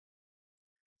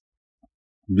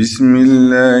بسم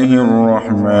الله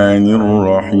الرحمن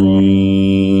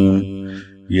الرحيم.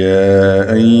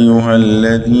 يا أيها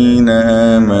الذين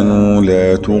آمنوا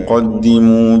لا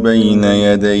تقدموا بين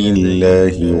يدي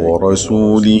الله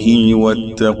ورسوله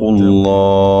واتقوا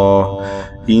الله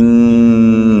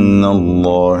إن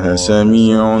الله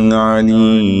سميع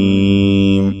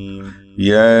عليم.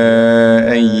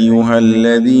 يا أيها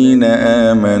الذين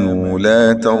آمنوا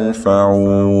لا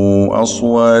ترفعوا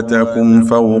أصواتكم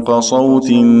فوق صوت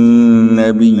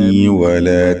النبي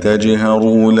ولا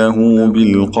تجهروا له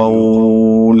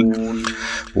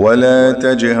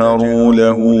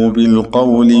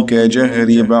بالقول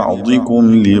كجهر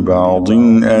بعضكم لبعض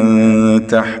أن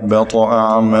تحبط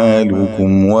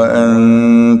أعمالكم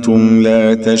وأنتم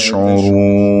لا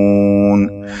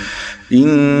تشعرون.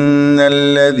 إن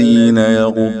الذين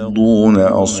يغضون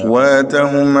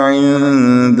أصواتهم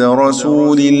عند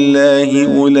رسول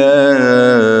الله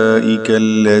أولئك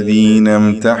الذين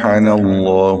امتحن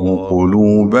الله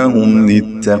قلوبهم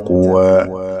للتقوى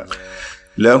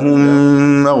لهم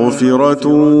مغفرة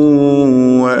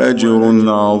وأجر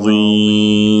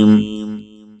عظيم.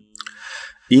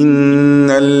 إن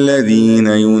الذين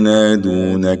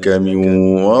ينادونك من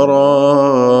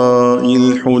وراء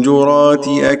الحجرات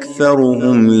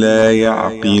أكثرهم لا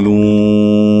يعقلون.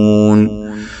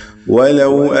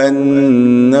 ولو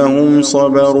أنهم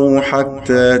صبروا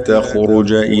حتى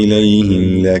تخرج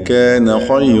إليهم لكان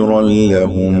خيرا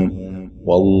لهم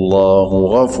والله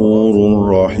غفور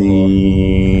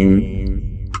رحيم.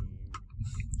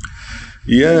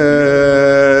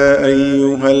 يا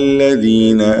أيها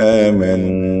الذين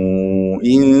آمنوا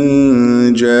إن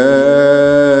جاءكم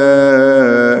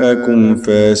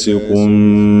فاسق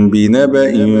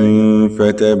بنبأ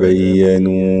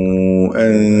فتبينوا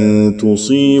أن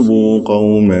تصيبوا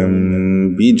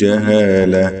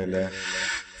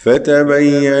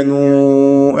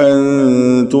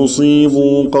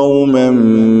قوما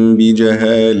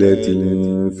بجهالة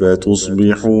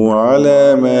فتصبحوا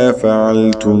على ما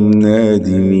فعلتم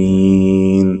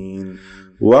نادمين.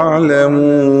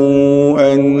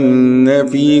 واعلموا أن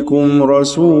فيكم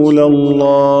رسول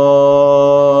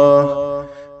الله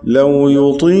لو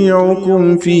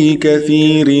يطيعكم في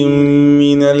كثير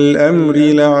من الأمر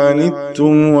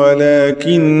لعنتم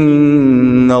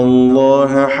ولكن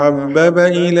الله حبب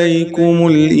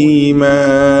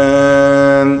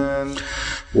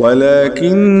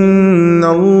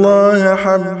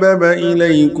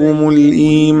إليكم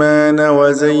الإيمان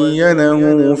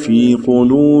وزينه في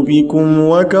قلوبكم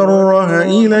وكره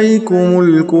إليكم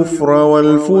الكفر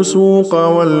والفسوق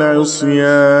والعصيان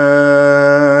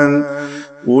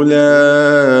أولئك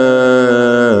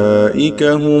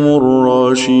هم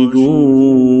الراشدون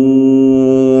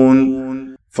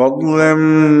فضلا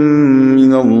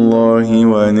من الله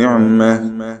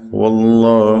ونعمة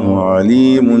والله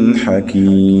عليم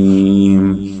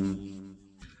حكيم.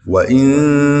 وإن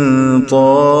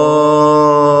طائفتان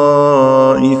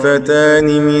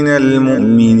من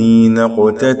المؤمنين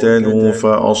اقتتلوا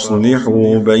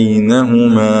فأصلحوا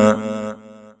بينهما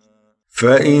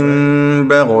فإن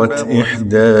بغت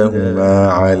إحداهما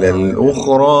على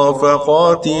الأخرى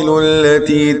فقاتلوا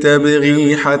التي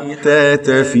تبغي حتى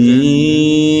تفيء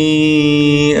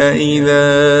إلى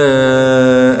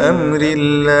أمر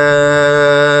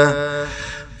الله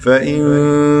فإن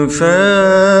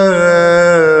فاءت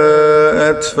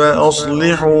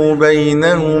فأصلحوا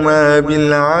بينهما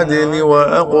بالعدل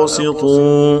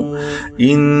وأقسطوا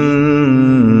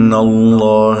إن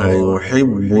الله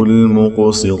يحب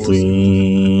المقسطين.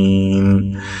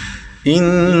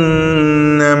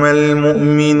 إنما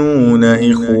المؤمنون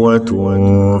إخوة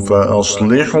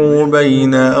فأصلحوا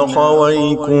بين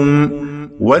أخويكم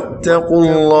واتقوا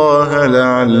الله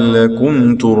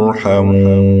لعلكم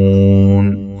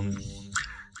ترحمون.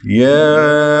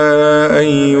 يا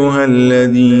أيها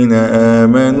الذين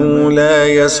آمنوا لا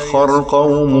يسخر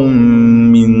قوم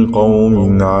من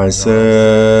قوم عسى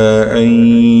أن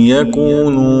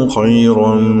يكونوا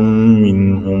خيرا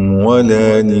منهم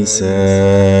ولا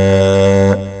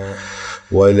نساء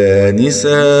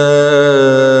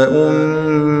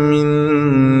من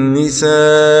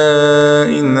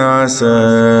نساء عسى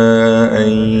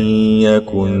أن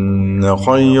يكن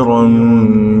خيرا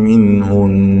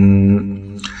منهن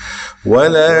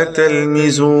ولا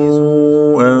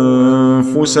تلمزوا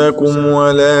أنفسكم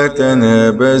ولا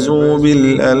تنابزوا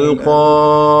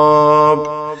بالألقاب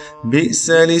بئس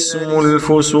الاسم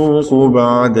الفسوق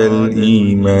بعد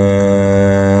الإيمان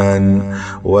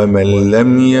ومن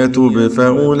لم يتب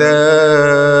فأولئك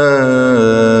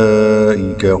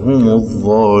هم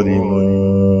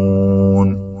الظالمون.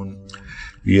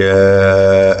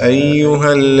 يا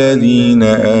أيها الذين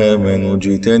آمنوا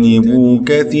اجتنبوا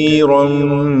كثيرا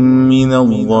من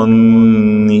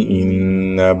الظن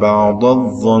إن بعض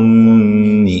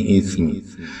الظن إثم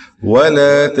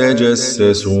ولا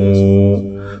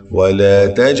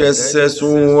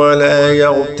تجسسوا ولا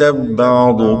يغتب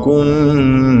بعضكم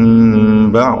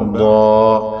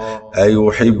بعضا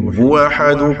أيحب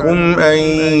أحدكم أن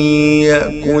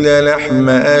يأكل لحم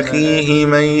أخيه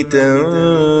ميتا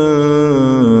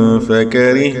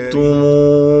فكرهتموه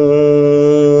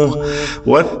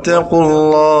واتقوا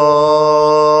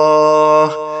الله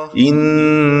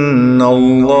إن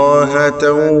الله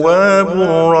تواب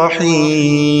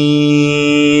رحيم.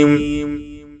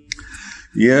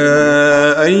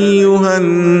 يا أيها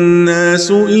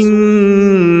الناس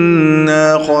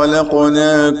إنا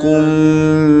خلقناكم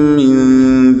من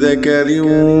ذكر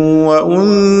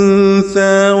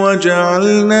وأنثى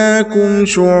وجعلناكم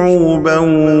شعوبا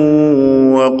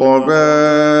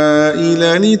وقبائل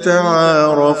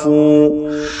لتعارفوا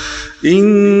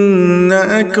إن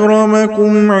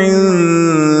أكرمكم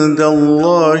عند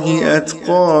الله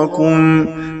أتقاكم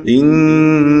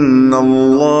إن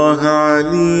الله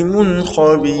عليم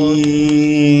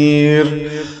خبير.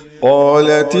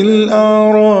 قالت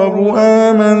الأعراب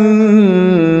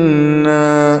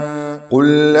آمنا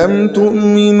قل لم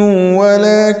تؤمنوا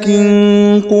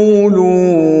ولكن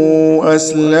قولوا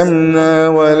أسلمنا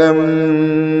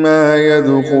ولما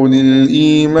يدخل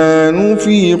الإيمان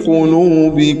في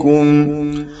قلوبكم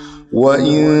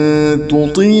وإن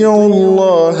تطيعوا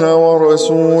الله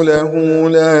ورسوله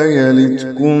لا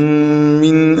يلتكم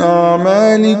من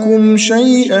أعمالكم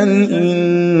شيئا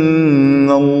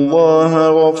إن الله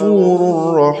غفور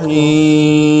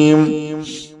رحيم.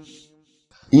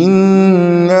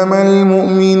 إنما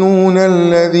المؤمنون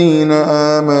الذين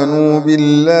آمنوا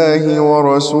بالله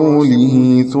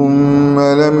ورسوله ثم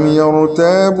لم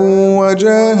يرتابوا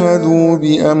وجاهدوا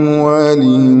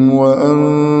بأموالهم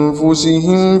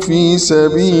وأنفسهم في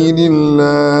سبيل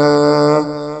الله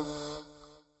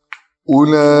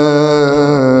أولئك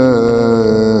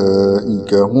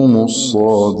هم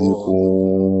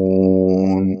الصادقون.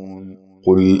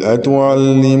 قل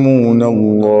أتعلمون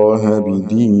الله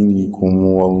بدينكم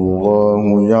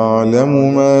والله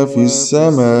يعلم ما في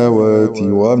السماوات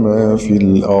وما في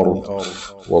الأرض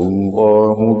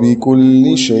والله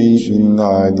بكل شيء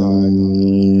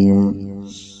عليم.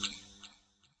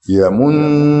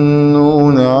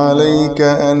 يمنون عليك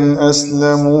أن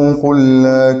أسلموا قل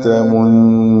لا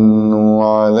تمنوا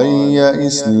علي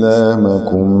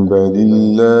إسلامكم بل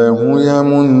الله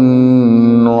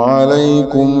يمن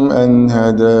عليكم أن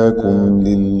هداكم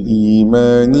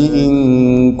للإيمان إن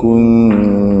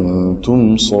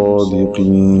كنتم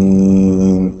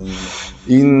صادقين.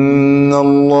 إن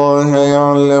الله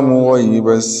يعلم غيب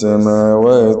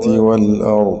السماوات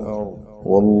والأرض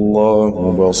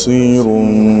والله بصير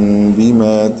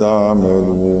بما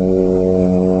تعملون.